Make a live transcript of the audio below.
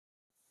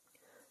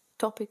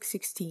Topic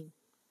 16.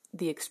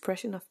 The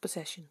expression of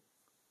possession.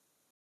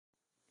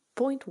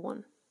 Point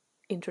 1.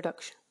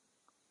 Introduction.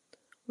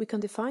 We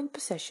can define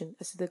possession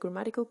as the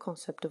grammatical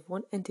concept of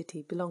one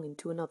entity belonging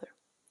to another.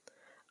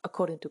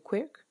 According to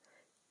Quirk,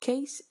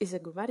 case is a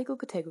grammatical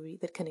category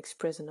that can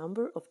express a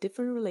number of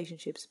different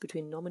relationships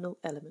between nominal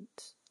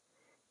elements.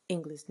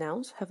 English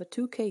nouns have a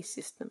two-case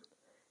system,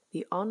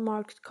 the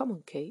unmarked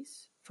common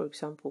case, for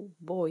example,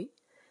 boy,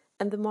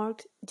 and the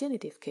marked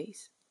genitive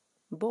case,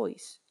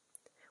 boys,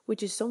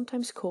 which is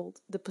sometimes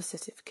called the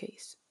possessive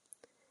case.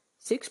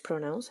 6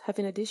 pronouns have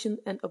in addition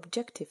an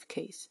objective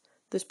case,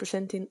 thus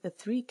presenting a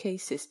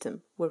three-case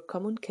system where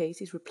common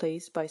case is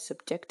replaced by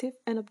subjective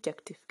and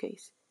objective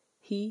case,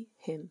 he,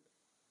 him.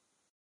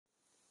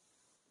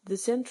 The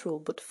central,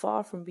 but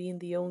far from being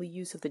the only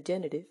use of the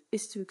genitive,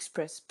 is to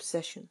express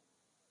possession.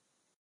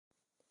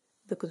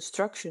 The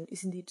construction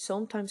is indeed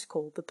sometimes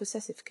called the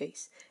possessive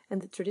case,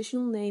 and the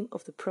traditional name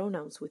of the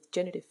pronouns with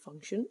genitive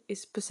function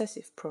is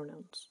possessive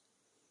pronouns.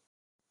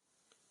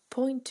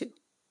 Point 2.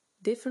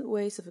 Different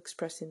ways of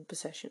expressing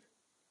possession.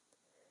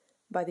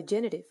 By the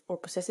genitive or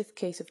possessive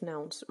case of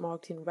nouns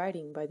marked in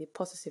writing by the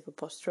possessive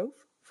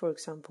apostrophe, for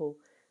example,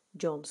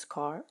 John's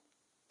car.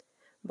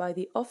 By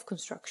the of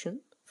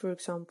construction, for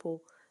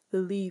example, the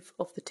leaf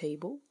of the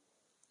table.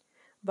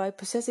 By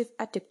possessive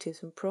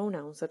adjectives and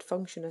pronouns that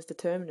function as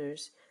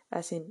determiners,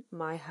 as in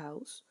my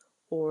house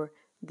or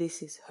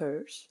this is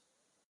hers.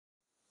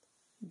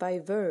 By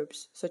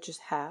verbs such as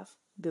have,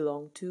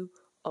 belong to,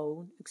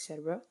 own,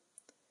 etc.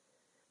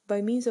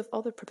 By means of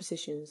other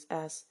prepositions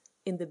as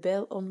in the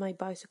bell on my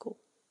bicycle.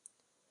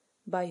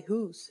 By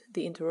whose,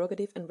 the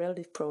interrogative and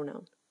relative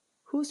pronoun,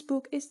 whose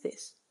book is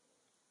this?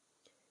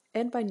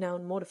 And by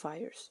noun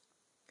modifiers,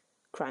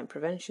 crime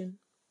prevention,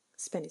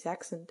 Spanish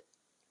accent,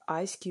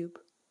 ice cube.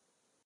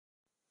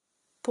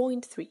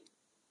 Point 3.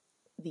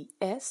 The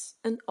s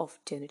and of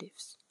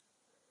genitives.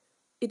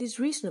 It is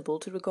reasonable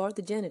to regard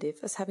the genitive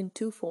as having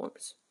two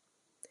forms.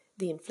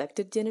 The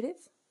inflected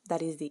genitive,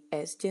 that is the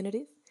s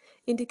genitive,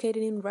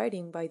 indicated in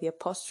writing by the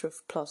apostrophe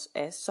plus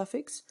s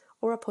suffix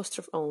or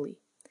apostrophe only,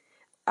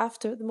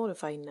 after the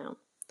modifying noun.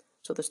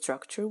 So the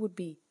structure would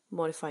be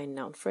modifying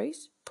noun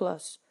phrase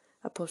plus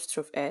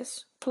apostrophe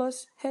s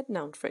plus head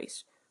noun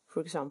phrase,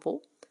 for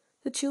example,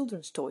 the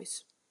children's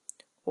toys,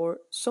 or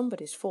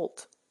somebody's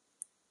fault.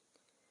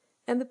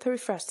 And the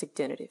periphrastic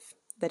genitive,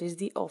 that is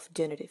the of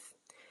genitive,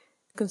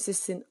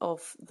 consisting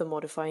of the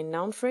modifying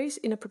noun phrase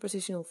in a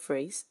prepositional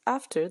phrase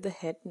after the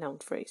head noun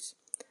phrase.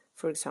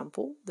 For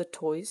example, the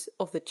toys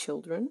of the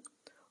children,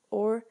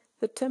 or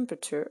the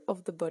temperature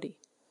of the body.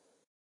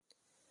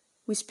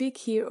 We speak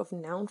here of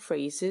noun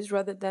phrases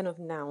rather than of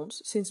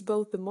nouns, since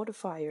both the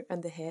modifier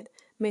and the head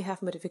may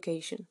have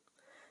modification.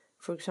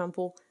 For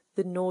example,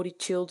 the naughty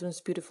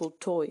children's beautiful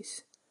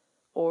toys,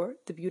 or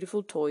the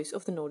beautiful toys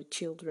of the naughty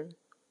children.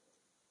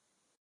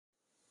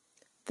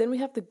 Then we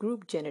have the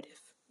group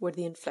genitive, where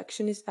the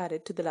inflection is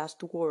added to the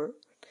last word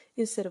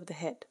instead of the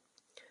head.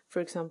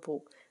 For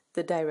example,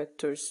 the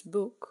director's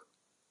book,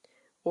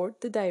 or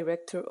the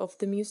director of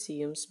the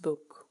museum's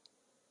book.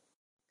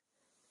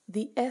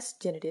 The s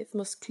genitive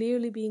must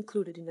clearly be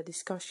included in a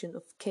discussion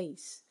of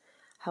case.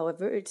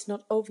 However, it's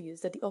not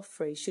obvious that the of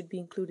phrase should be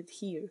included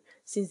here,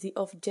 since the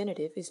of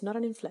genitive is not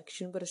an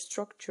inflection but a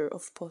structure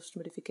of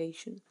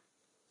post-modification.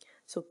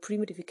 So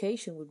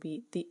pre-modification would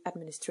be the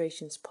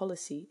administration's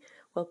policy,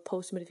 while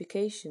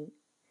post-modification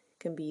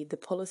can be the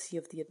policy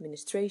of the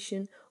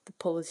administration, the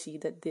policy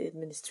that the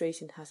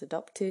administration has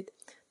adopted,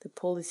 the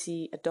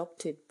policy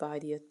adopted by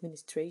the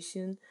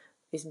administration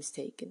is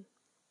mistaken.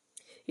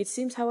 It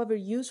seems, however,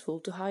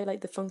 useful to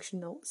highlight the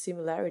functional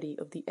similarity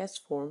of the s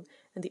form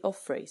and the of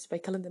phrase by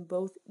calling them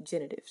both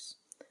genitives.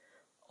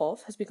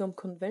 Of has become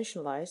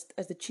conventionalized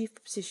as the chief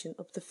preposition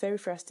of the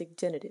periphrastic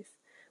genitive,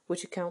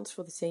 which accounts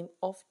for the same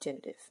of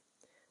genitive.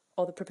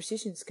 Other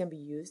prepositions can be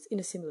used in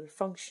a similar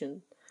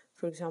function.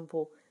 For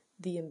example,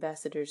 the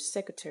ambassador's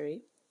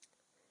secretary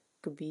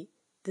could be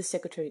the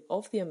secretary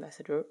of the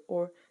ambassador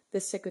or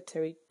the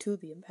secretary to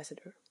the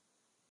ambassador.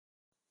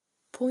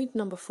 Point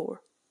number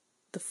 4.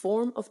 The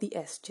form of the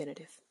s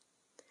genitive.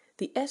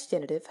 The s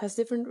genitive has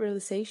different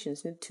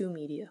realizations in the two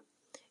media.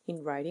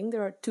 In writing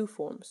there are two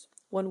forms,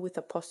 one with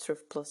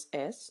apostrophe plus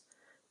s,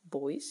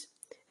 boys,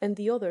 and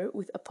the other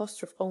with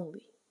apostrophe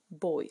only,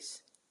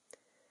 boys.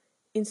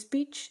 In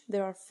speech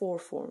there are 4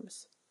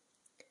 forms,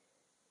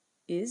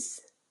 is,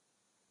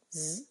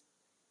 z,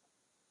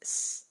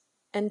 s,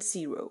 and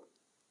 0.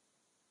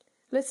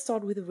 Let's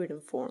start with the written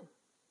form.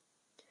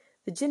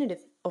 The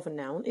genitive of a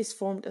noun is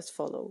formed as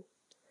follows.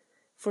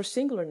 For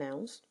singular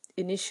nouns,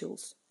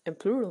 initials, and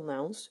plural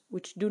nouns,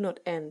 which do not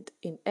end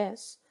in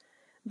s,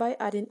 by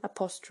adding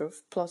apostrophe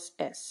plus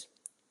s.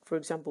 For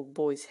example,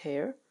 boy's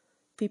hair,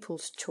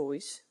 people's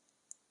choice.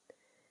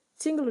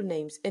 Singular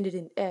names ended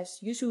in s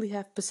usually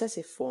have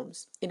possessive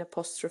forms in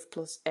apostrophe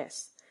plus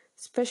s,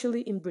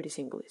 especially in British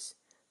English,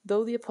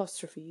 though the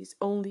apostrophe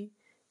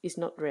is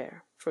not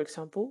rare. For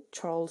example,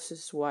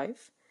 Charles's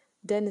wife,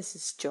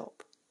 Dennis's job.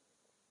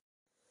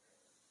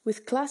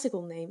 With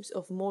classical names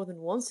of more than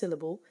one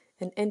syllable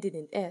and ending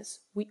in s,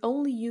 we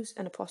only use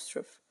an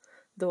apostrophe,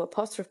 though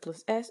apostrophe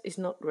plus s is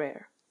not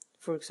rare.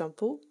 For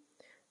example,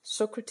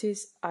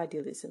 Socrates'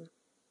 idealism.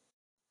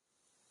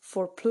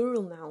 For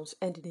plural nouns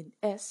ending in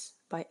s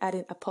by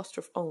adding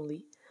apostrophe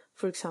only,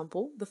 for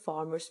example, the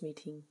farmers'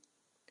 meeting.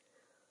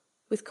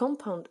 With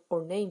compound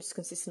or names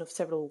consisting of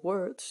several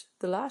words,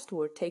 the last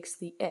word takes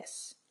the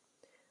s.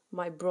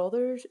 My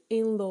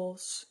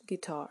brother-in-law's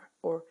guitar,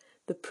 or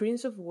the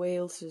Prince of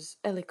Wales's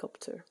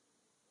helicopter.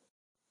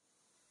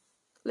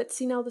 Let's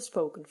see now the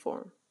spoken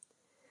form.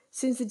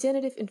 Since the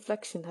genitive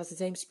inflection has the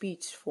same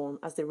speech form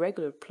as the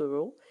regular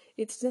plural,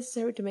 it's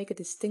necessary to make a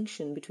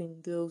distinction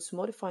between those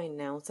modifying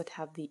nouns that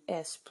have the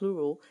s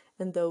plural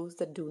and those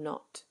that do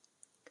not.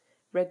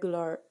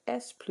 Regular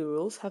s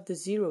plurals have the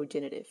zero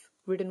genitive,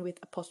 written with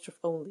apostrophe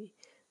only: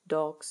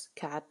 dogs,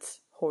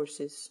 cats,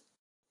 horses.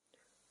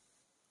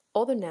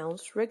 Other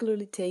nouns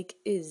regularly take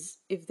is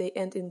if they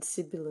end in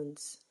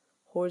sibilants: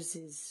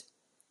 horses.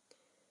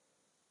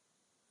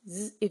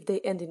 Z if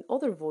they end in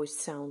other voiced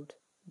sound: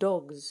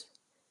 dogs.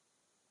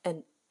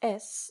 And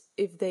s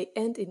if they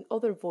end in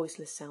other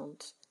voiceless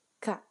sounds: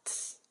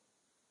 cats.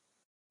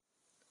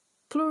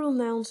 Plural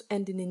nouns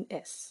ending in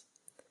s.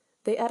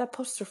 They add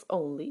apostrophe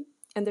only,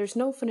 and there is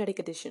no phonetic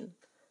addition: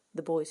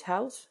 the boy's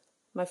house,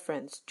 my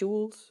friend's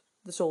jewels,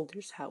 the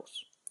soldier's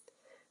house.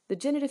 The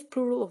genitive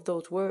plural of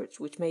those words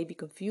which may be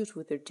confused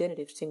with their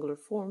genitive singular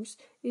forms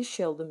is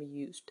seldom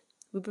used.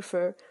 We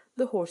prefer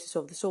the horses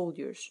of the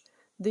soldiers,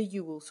 the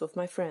jewels of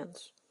my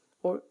friends,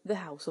 or the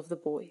house of the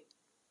boy.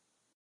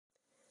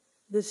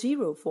 The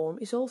zero form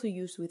is also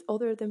used with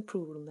other than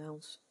plural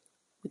nouns.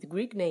 With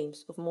Greek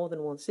names of more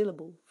than one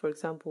syllable, for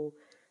example,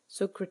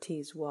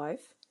 Socrates'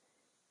 wife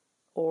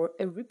or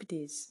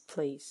Euripides'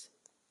 place.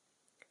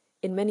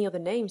 In many other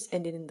names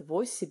ending in the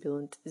voice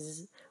sibilant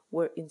z,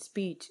 where in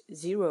speech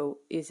zero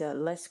is a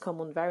less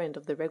common variant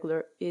of the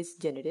regular is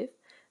genitive,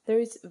 there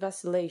is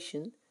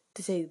vacillation,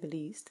 to say the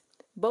least,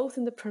 both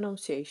in the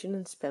pronunciation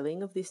and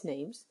spelling of these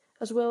names,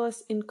 as well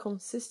as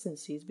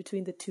inconsistencies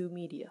between the two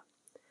media.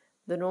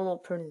 The normal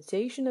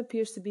pronunciation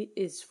appears to be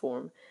is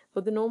form,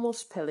 but the normal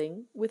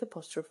spelling with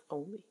apostrophe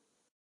only.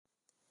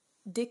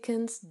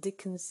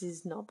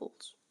 Dickens's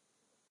novels.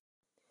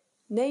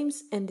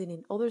 Names ending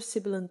in other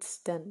sibilants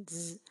than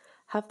z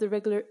have the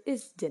regular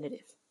is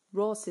genitive,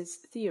 Ross's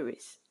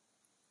theories.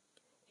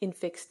 In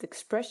fixed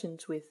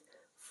expressions with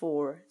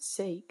for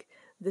sake,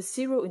 the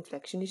zero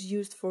inflection is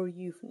used for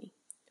euphony,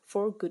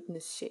 for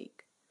goodness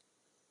sake.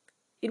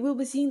 It will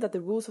be seen that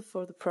the rules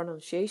for the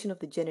pronunciation of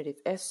the genitive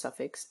s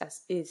suffix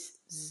as is,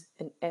 z,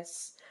 and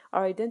s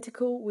are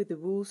identical with the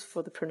rules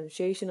for the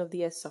pronunciation of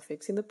the s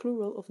suffix in the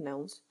plural of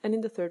nouns and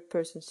in the third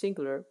person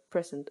singular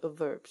present of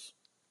verbs.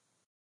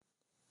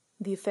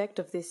 The effect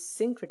of this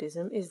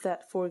syncretism is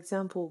that, for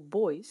example,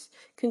 boys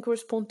can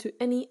correspond to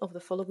any of the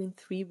following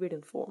three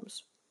written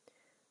forms: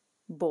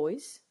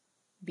 boys,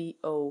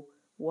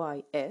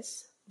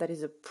 B-O-Y-S, that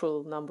is a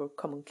plural number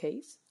common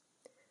case;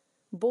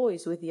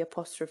 boys with the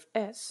apostrophe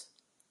s,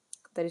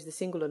 that is the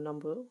singular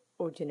number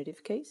or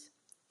genitive case;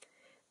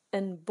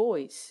 and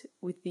boys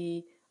with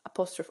the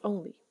apostrophe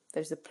only, that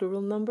is the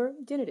plural number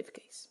genitive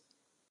case.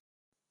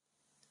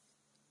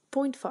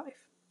 Point 5.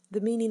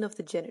 The meaning of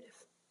the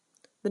genitive.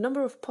 The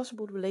number of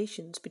possible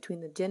relations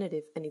between the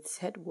genitive and its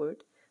head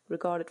word,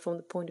 regarded from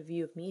the point of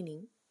view of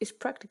meaning, is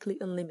practically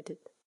unlimited.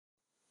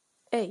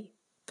 A.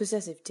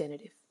 Possessive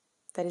genitive,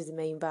 that is the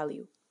main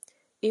value.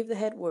 If the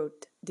head word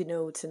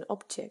denotes an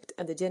object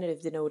and the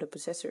genitive denote a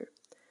possessor: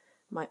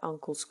 my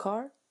uncle's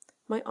car,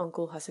 my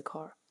uncle has a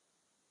car.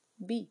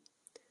 B.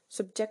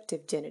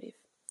 Subjective genitive,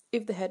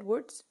 if the head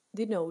word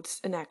denotes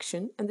an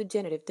action and the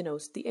genitive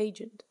denotes the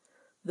agent: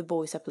 the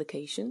boy's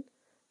application,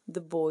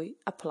 the boy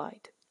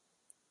applied.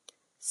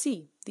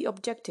 C. The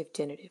objective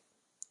genitive,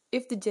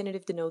 if the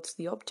genitive denotes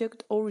the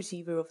object or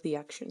receiver of the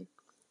action.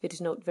 It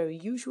is not very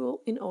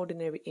usual in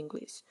ordinary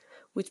English,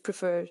 which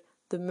prefers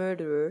the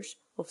murderers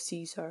of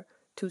Caesar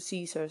to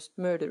Caesar's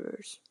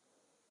murderers.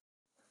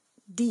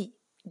 D.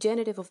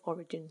 Genitive of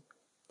origin.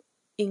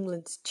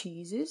 England's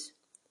cheeses,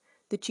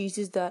 the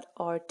cheeses that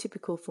are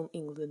typical from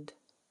England.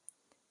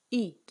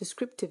 E.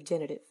 Descriptive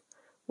genitive.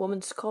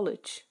 Woman's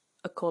college,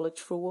 a college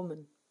for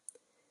women.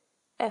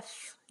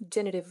 F.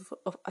 Genitive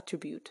of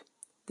attribute,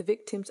 the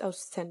victim's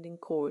outstanding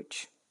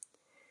courage.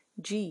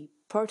 G.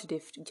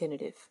 Partitive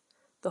genitive,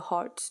 the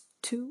heart's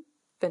 2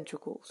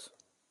 ventricles.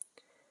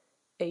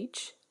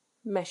 H.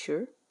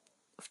 Measure,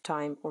 of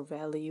time or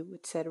value,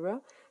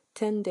 etc.,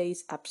 10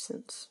 days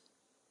absence.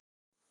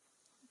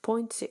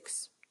 Point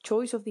 6.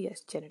 Choice of the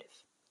S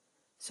genitive.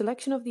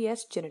 Selection of the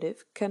S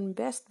genitive can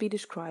best be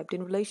described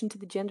in relation to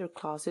the gender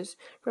classes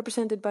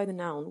represented by the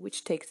noun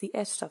which takes the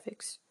S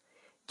suffix.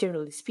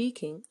 Generally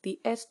speaking, the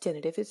S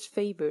genitive is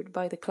favored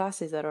by the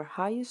classes that are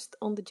highest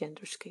on the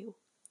gender scale.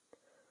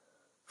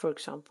 For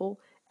example,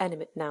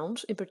 animate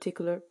nouns, in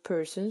particular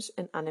persons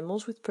and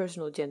animals with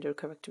personal gender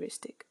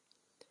characteristic.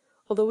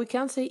 Although we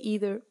can say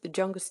either the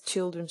youngest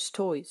children's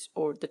toys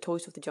or the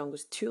toys of the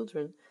youngest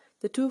children,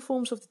 the two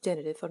forms of the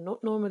genitive are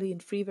not normally in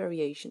free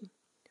variation.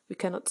 We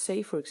cannot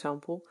say, for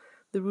example,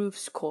 the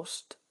roof's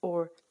cost,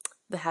 or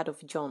the hat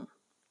of John.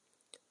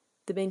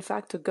 The main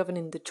factor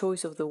governing the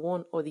choice of the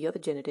one or the other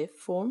genitive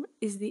form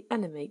is the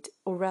animate,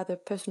 or rather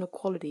personal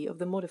quality of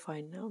the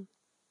modifying noun.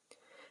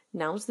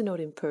 Nouns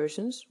denoting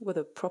persons,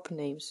 whether proper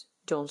names,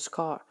 John's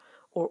car,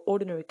 or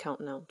ordinary count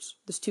nouns,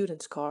 the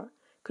student's car,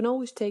 can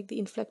always take the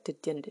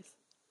inflected genitive.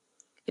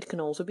 It can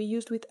also be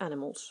used with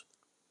animals.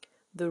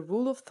 The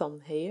rule of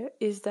thumb here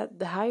is that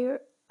the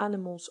higher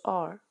animals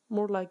are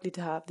more likely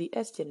to have the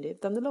S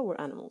genitive than the lower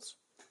animals.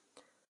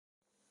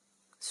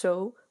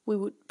 So we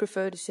would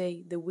prefer to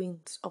say the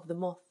wings of the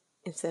moth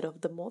instead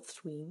of the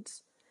moth's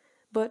wings,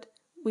 but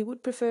we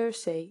would prefer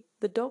say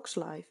the dog's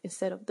life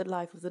instead of the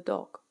life of the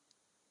dog.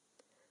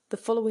 The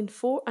following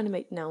 4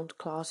 animate noun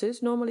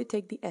classes normally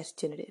take the S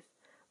genitive,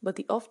 but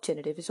the off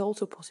genitive is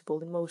also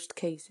possible in most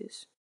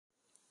cases.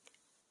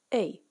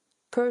 A.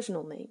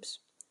 Personal names.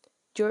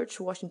 George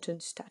Washington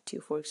statue,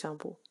 for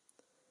example.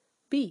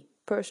 B.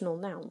 Personal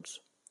nouns.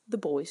 The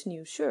boy's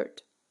new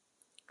shirt.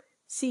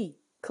 C.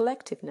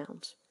 Collective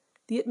nouns.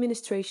 The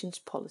administration's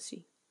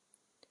policy.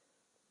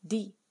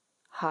 D.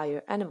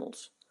 Higher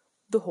animals.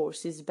 The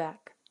horse's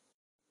back.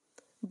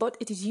 But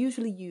it is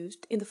usually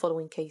used in the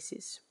following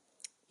cases.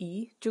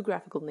 E.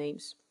 Geographical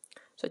names,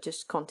 such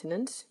as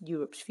continents,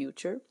 Europe's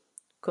future,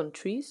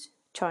 countries,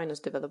 China's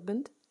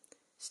development,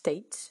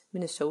 states,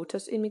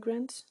 Minnesota's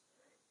immigrants,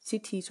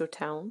 cities or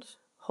towns,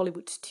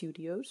 Hollywood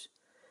studios,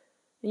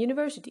 and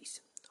universities,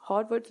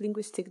 Harvard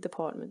Linguistic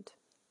Department.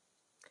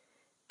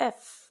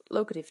 F.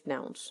 Locative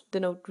nouns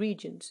denote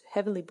regions,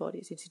 heavenly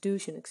bodies,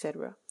 institutions,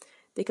 etc.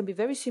 They can be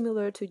very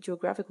similar to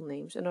geographical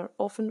names and are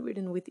often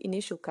written with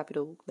initial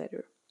capital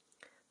letter.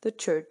 The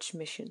church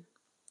mission.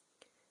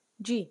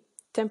 G.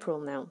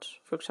 Temporal nouns,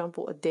 for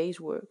example, a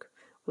day's work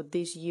or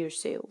this year's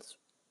sales.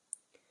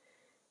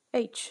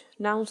 H.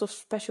 Nouns of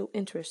special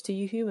interest to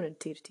human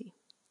activity.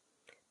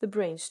 The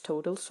brain's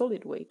total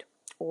solid weight,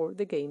 or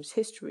the game's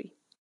history.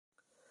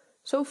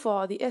 So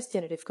far, the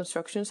S-genitive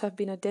constructions have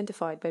been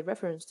identified by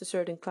reference to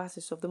certain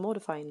classes of the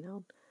modifying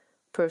noun: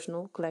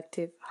 personal,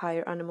 collective,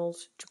 higher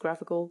animals,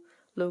 geographical,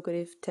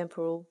 locative,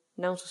 temporal,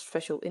 nouns of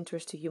special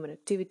interest to human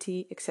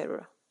activity,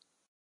 etc.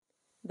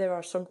 There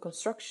are some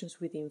constructions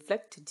with the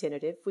inflected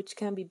genitive which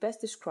can be best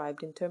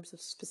described in terms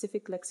of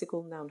specific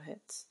lexical noun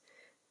heads.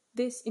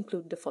 These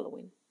include the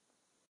following: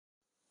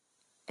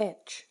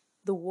 edge,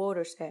 the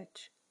water's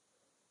edge;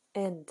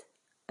 end,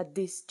 at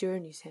this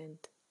journey's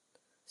end;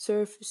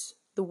 surface,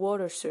 the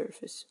water's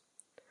surface;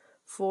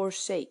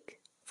 forsake,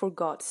 for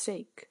God's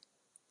sake;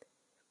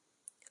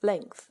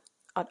 length,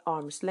 at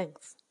arm's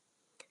length;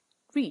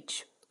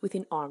 reach,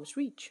 within arm's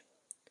reach;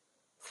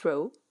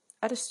 throw,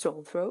 at a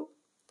stone throw;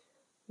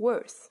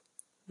 worth,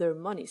 their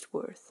money's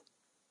worth.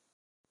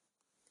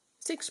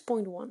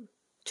 6.1.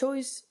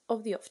 Choice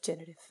of the off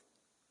genitive.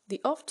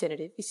 The off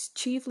genitive is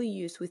chiefly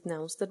used with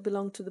nouns that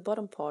belong to the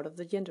bottom part of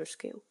the gender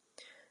scale,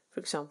 for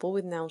example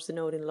with nouns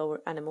denoting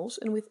lower animals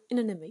and with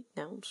inanimate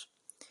nouns.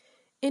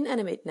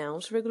 Inanimate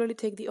nouns regularly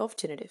take the off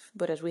genitive,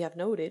 but as we have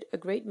noted, a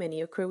great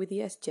many occur with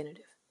the S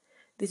genitive.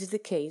 This is the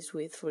case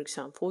with, for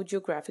example,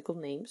 geographical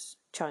names,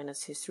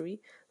 China's history,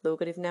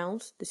 locative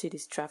nouns, the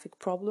city's traffic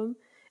problem,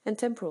 and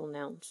temporal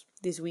nouns,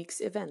 this week's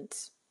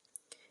events.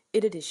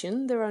 In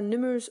addition, there are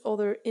numerous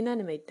other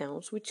inanimate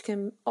nouns which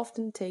can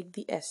often take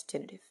the S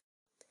genitive.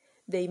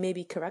 They may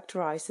be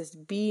characterized as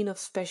being of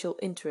special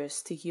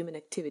interest to human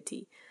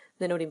activity,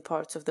 denoting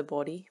parts of the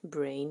body,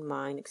 brain,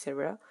 mind,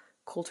 etc.,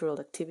 cultural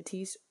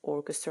activities,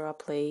 orchestra,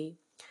 play,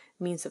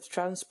 means of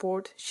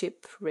transport,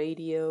 ship,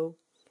 radio,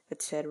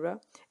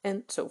 etc.,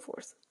 and so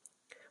forth.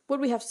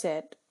 What we have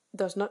said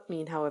does not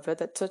mean, however,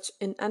 that such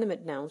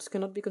inanimate nouns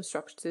cannot be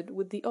constructed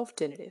with the off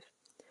genitive.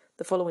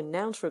 The following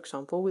nouns, for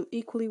example, will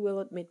equally well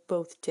admit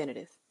both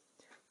genitive: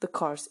 the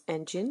car's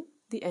engine,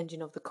 the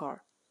engine of the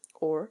car;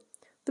 or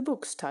the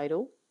book's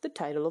title, the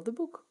title of the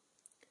book.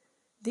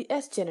 The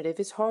S genitive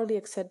is hardly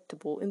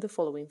acceptable in the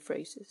following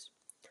phrases: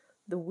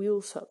 the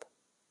wheel's hub,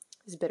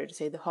 it's better to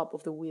say the hub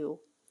of the wheel;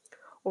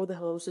 or the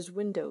house's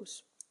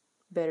windows,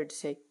 better to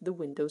say the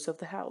windows of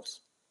the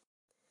house.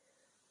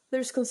 There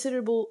is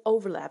considerable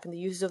overlap in the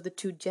uses of the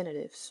two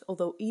genitives,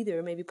 although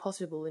either may be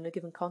possible in a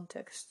given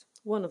context.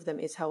 One of them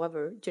is,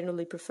 however,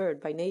 generally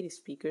preferred by native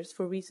speakers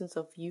for reasons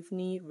of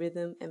euphony,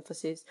 rhythm,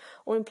 emphasis,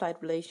 or implied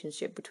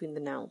relationship between the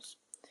nouns.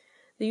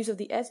 The use of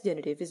the S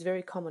genitive is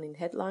very common in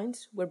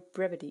headlines, where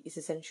brevity is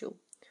essential.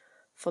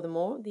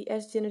 Furthermore, the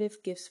S genitive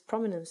gives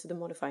prominence to the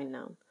modifying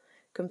noun.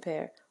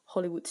 Compare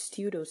Hollywood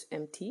studios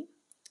empty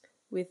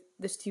with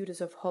the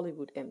studios of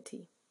Hollywood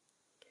empty.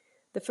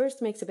 The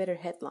first makes a better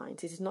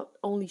headlines. It is not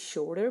only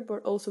shorter,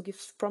 but also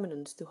gives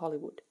prominence to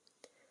Hollywood.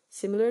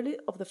 Similarly,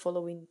 of the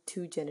following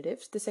two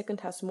genitives, the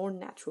second has more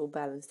natural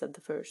balance than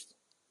the first.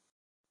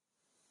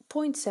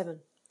 Point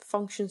 7.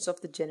 Functions of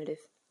the genitive.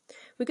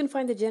 We can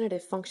find the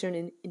genitive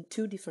functioning in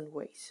two different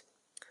ways.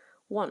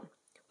 1.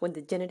 When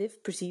the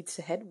genitive precedes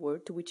a head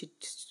word to which it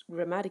is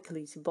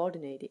grammatically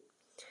subordinated.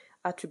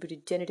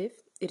 Attributed genitive,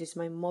 it is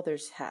my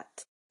mother's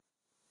hat.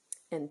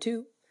 And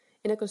 2.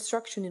 in a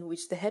construction in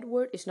which the head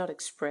word is not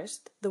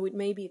expressed, though it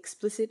may be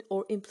explicit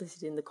or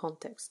implicit in the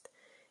context.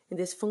 In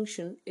this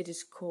function, it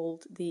is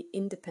called the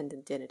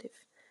independent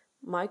genitive.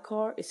 My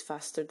car is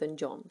faster than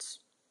John's.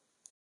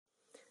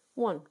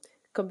 1.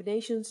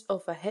 Combinations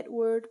of a head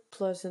word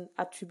plus an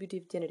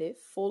attributive genitive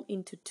fall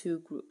into two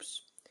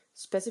groups: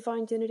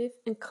 specifying genitive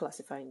and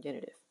classifying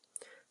genitive.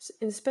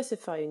 In the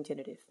specifying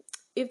genitive,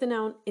 if the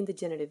noun in the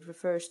genitive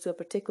refers to a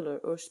particular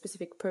or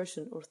specific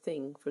person or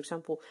thing, for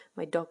example,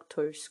 my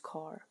doctor's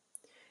car.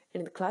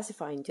 And in the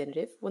classifying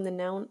genitive, when the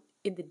noun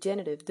in the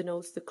genitive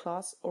denotes the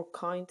class or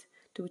kind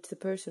to which the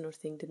person or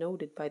thing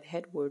denoted by the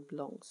head word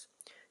belongs: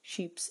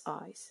 sheep's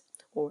eyes,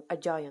 or a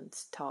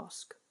giant's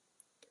task.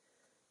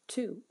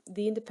 2.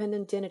 The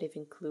independent genitive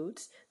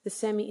includes the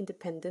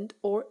semi-independent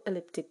or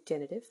elliptic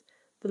genitive,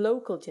 the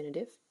local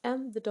genitive,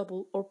 and the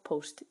double or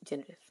post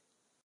genitive.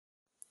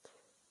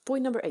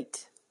 Point number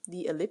 8.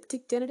 The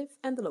elliptic genitive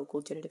and the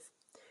local genitive.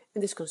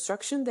 In this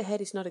construction, the head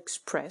is not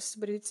expressed,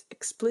 but it's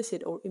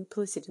explicit or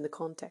implicit in the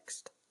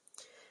context.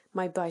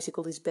 My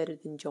bicycle is better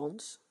than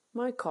John's.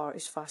 My car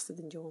is faster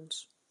than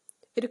John's.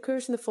 It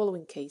occurs in the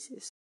following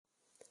cases.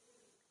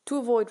 To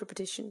avoid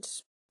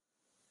repetitions: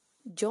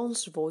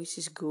 John's voice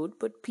is good,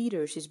 but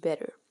Peter's is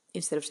better,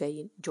 instead of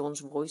saying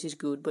John's voice is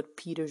good, but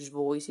Peter's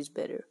voice is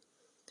better.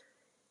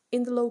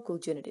 In the local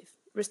genitive,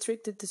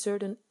 restricted to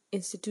certain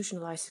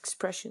institutionalized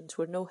expressions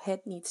where no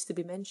head needs to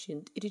be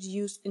mentioned, it is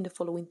used in the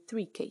following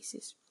three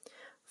cases.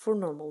 For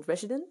normal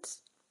residents: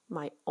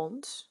 my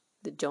aunts,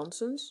 the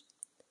Johnsons.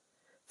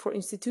 For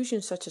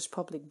institutions such as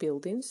public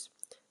buildings: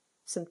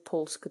 St.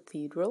 Paul's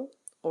Cathedral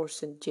or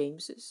St.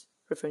 James's,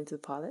 referring to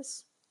the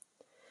palace.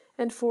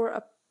 And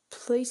for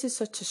places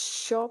such as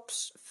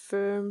shops,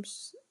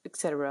 firms,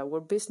 etc.,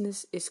 where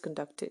business is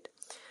conducted: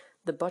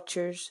 the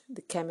butchers,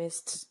 the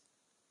chemists.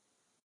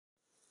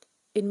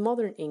 In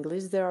modern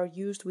English, they are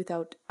used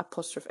without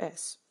apostrophe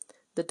s: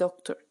 the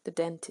doctor, the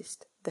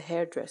dentist, the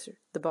hairdresser,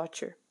 the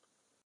butcher.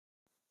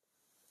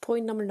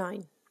 Point number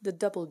 9. The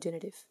double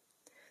genitive.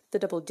 The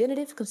double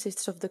genitive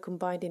consists of the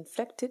combined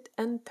inflected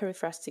and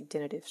periphrastic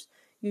genitives,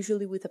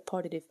 usually with a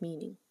partitive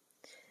meaning.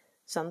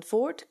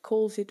 Zandvoort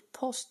calls it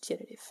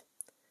post-genitive.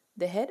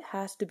 The head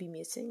has to be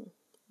missing.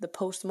 The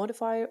post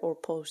modifier or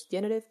post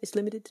genitive is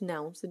limited to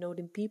nouns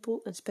denoting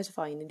people and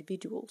specifying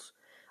individuals.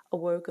 A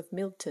work of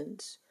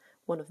Milton's,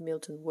 one of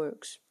Milton's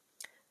works.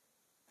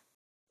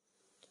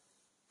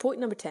 Point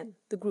number 10.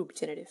 The group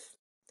genitive.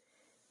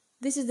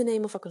 This is the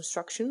name of a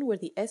construction where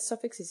the s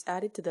suffix is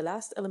added to the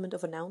last element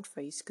of a noun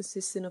phrase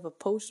consisting of a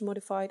post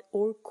modified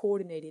or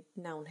coordinated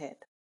noun head.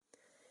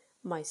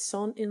 My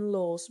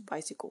son-in-law's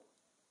bicycle.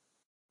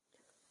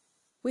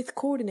 With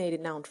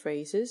coordinated noun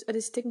phrases, a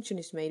distinction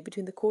is made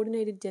between the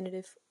coordinated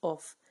genitive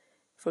of,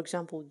 for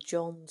example,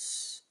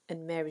 John's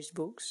and Mary's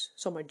books,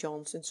 some are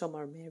John's and some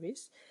are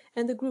Mary's,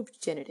 and the group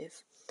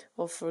genitive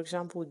of, for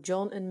example,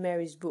 John and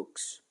Mary's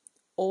books,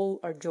 all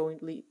are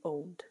jointly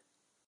owned.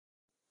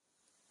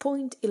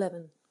 Point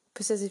 11.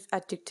 Possessive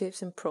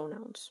adjectives and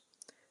pronouns.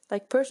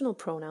 Like personal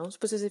pronouns,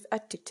 possessive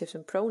adjectives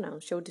and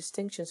pronouns show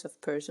distinctions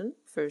of person,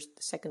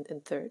 first, second,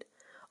 and third,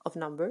 of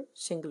number,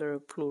 singular or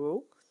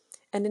plural,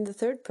 and in the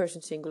third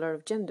person singular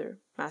of gender,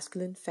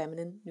 masculine,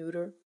 feminine,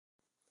 neuter.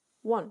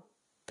 1.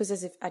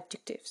 Possessive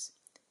adjectives.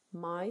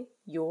 My,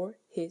 your,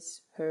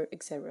 his, her,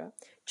 etc.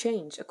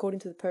 change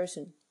according to the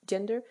person,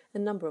 gender,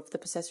 and number of the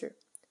possessor.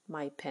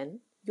 My pen,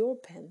 your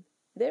pen,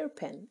 their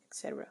pen,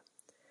 etc.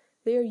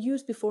 They are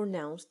used before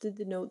nouns to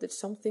denote that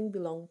something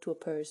belonged to a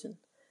person.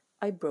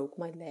 I broke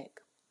my leg.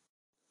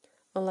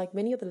 Unlike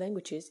many other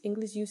languages,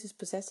 English uses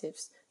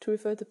possessives to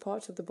refer to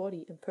parts of the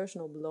body and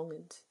personal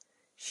belongings.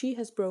 She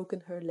has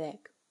broken her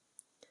leg.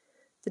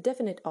 The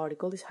definite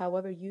article is,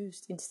 however,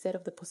 used instead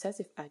of the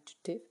possessive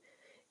adjective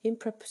in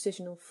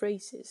prepositional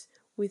phrases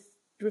which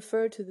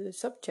refer to the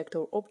subject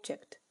or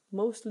object,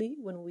 mostly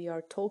when we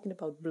are talking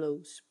about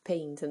blows,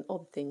 pains, and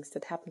other things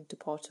that happen to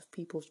parts of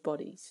people's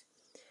bodies.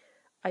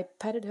 I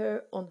patted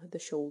her on the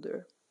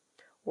shoulder,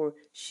 or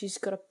she's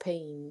got a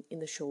pain in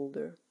the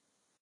shoulder.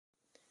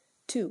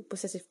 2.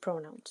 Possessive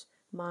pronouns.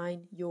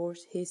 Mine,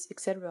 yours, his,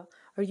 etc.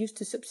 are used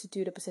to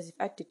substitute a possessive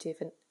adjective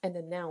and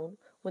a noun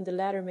when the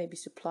latter may be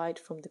supplied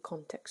from the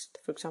context.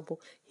 For example,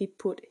 he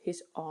put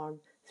his arm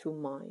through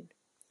mine.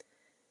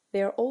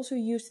 They are also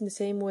used in the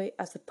same way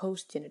as the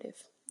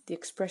post-genitive. The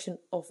expression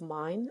of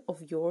mine,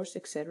 of yours,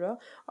 etc.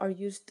 are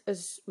used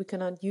as we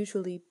cannot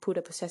usually put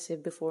a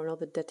possessive before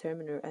another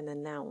determiner and a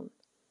noun.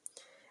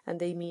 And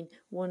they mean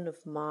one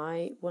of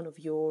my, one of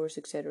yours,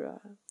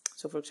 etc.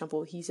 So, for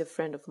example, he's a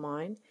friend of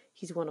mine,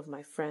 he's one of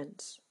my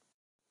friends.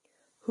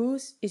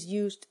 Whose is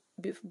used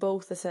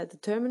both as a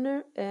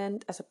determiner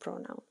and as a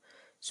pronoun.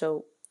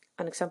 So,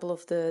 an example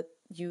of the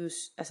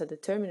use as a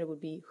determiner would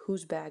be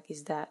whose bag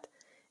is that,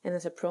 and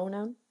as a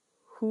pronoun,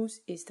 whose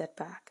is that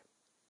bag.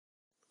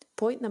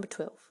 Point number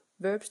 12.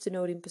 Verbs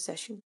denoting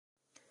possession.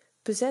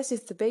 Possess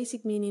is the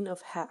basic meaning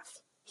of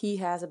have. He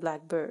has a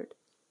black bird.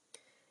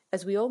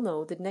 As we all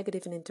know, the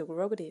negative and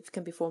interrogative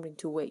can be formed in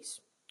two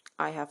ways.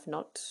 I have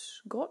not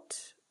got,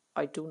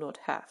 I do not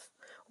have,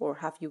 or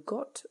have you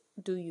got,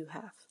 do you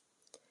have.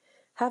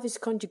 Have is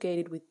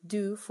conjugated with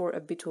do for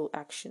habitual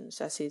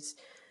actions, as is,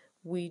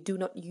 we do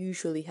not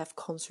usually have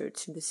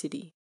concerts in the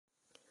city.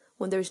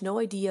 When there is no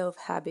idea of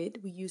habit,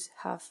 we use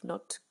have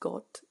not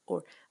got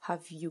or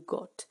have you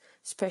got,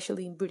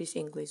 especially in British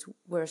English,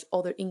 whereas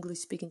other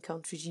English-speaking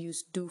countries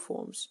use do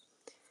forms.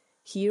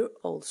 Here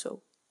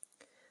also.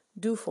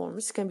 Do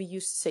forms can be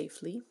used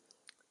safely,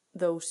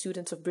 though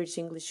students of British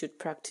English should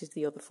practice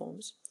the other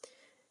forms.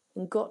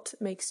 And got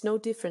makes no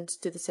difference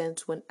to the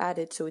sense when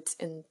added, so it's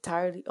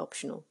entirely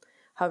optional.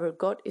 However,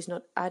 got is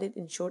not added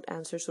in short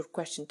answers or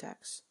question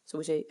tags. So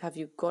we say, have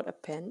you got a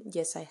pen?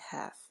 Yes, I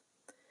have.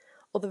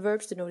 Other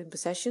verbs denoting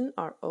possession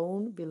are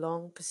own,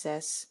 belong,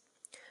 possess.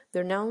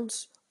 Their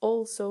nouns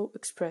also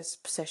express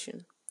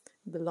possession.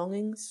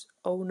 Belongings,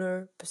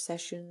 owner,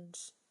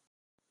 possessions.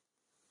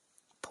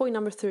 Point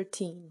number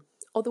 13.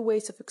 Other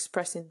ways of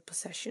expressing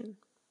possession.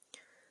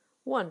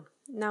 1.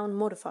 Noun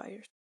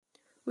modifiers.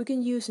 We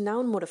can use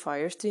noun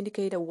modifiers to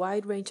indicate a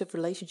wide range of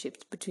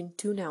relationships between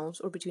two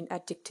nouns or between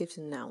adjectives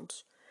and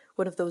nouns.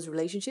 One of those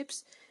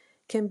relationships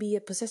can be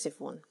a possessive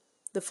one.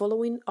 The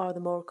following are the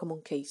more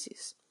common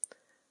cases.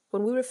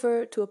 When we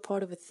refer to a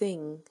part of a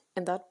thing,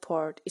 and that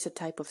part is a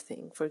type of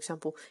thing, for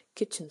example,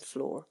 kitchen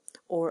floor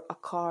or a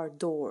car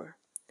door.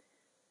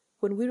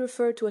 When we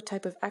refer to a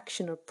type of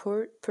action or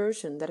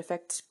person that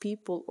affects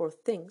people or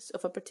things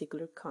of a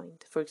particular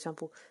kind, for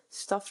example,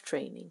 staff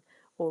training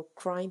or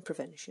crime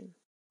prevention.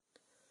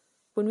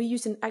 When we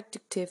use an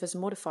adjective as a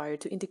modifier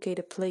to indicate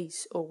a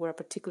place or where a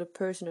particular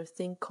person or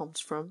thing comes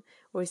from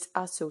or is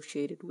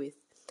associated with,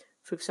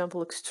 for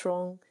example, a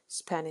strong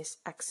Spanish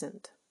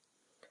accent.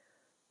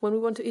 When we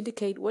want to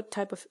indicate what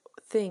type of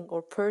thing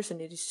or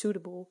person it is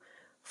suitable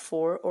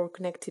for or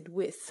connected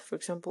with, for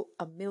example,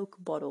 a milk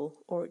bottle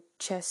or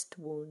chest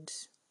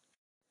wounds.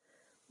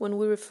 When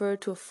we refer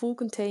to a full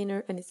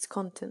container and its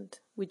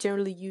content, we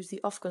generally use the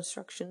of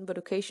construction, but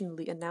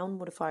occasionally a noun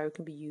modifier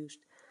can be used.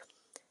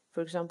 For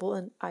example,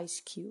 an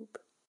ice cube.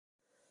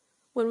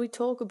 When we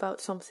talk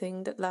about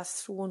something that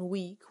lasts 1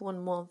 week,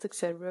 1 month,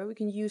 etc., we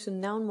can use a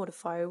noun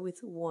modifier with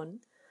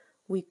 1,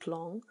 week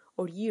long,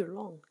 or year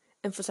long,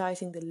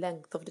 emphasizing the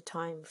length of the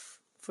time,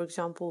 for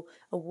example,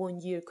 a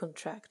 1-year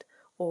contract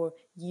or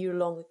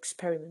year-long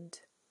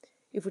experiment.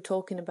 If we're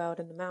talking about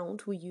an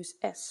amount, we use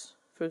S,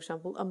 for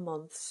example, a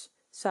month's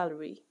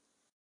salary.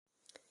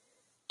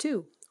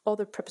 2.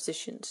 Other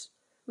prepositions.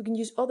 We can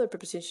use other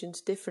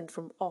prepositions different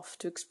from of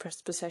to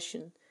express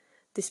possession.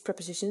 These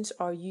prepositions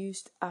are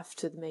used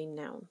after the main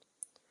noun.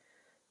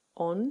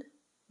 On,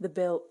 the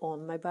bell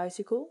on my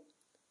bicycle.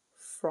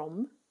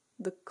 From,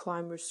 the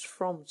climbers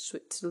from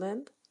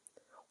Switzerland.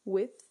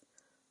 With,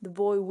 the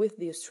boy with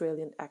the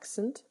Australian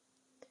accent.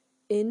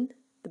 In,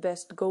 the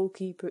best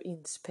goalkeeper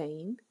in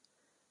Spain.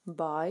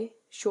 By,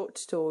 short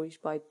stories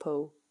by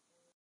Poe.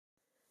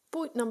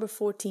 Point number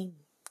 14.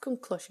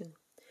 Conclusion.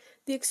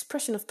 The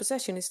expression of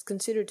possession is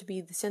considered to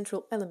be the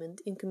central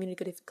element in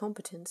communicative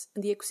competence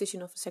and the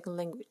acquisition of a second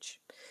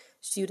language.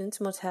 Students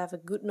must have a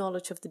good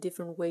knowledge of the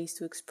different ways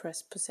to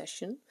express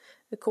possession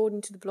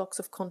according to the blocks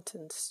of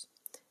contents.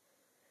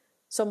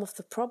 Some of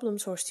the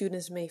problems our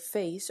students may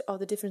face are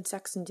the different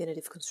Saxon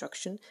genitive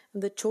construction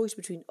and the choice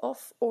between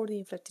of or the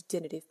inflected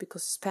genitive,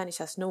 because Spanish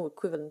has no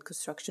equivalent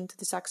construction to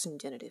the Saxon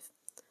genitive.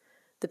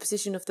 The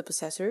position of the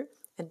possessor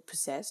and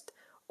possessed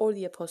or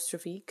the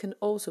apostrophe can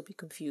also be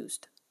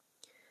confused.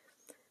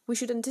 We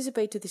should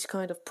anticipate to this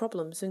kind of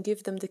problems and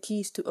give them the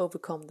keys to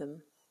overcome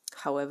them.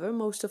 However,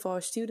 most of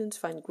our students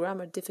find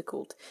grammar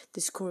difficult,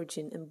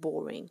 discouraging and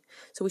boring,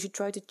 so we should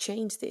try to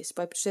change this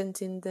by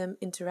presenting them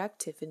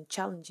interactive and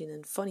challenging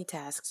and funny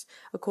tasks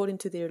according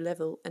to their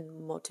level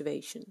and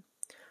motivation.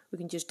 We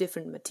can use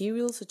different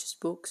materials such as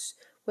books,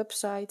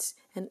 websites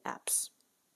and apps.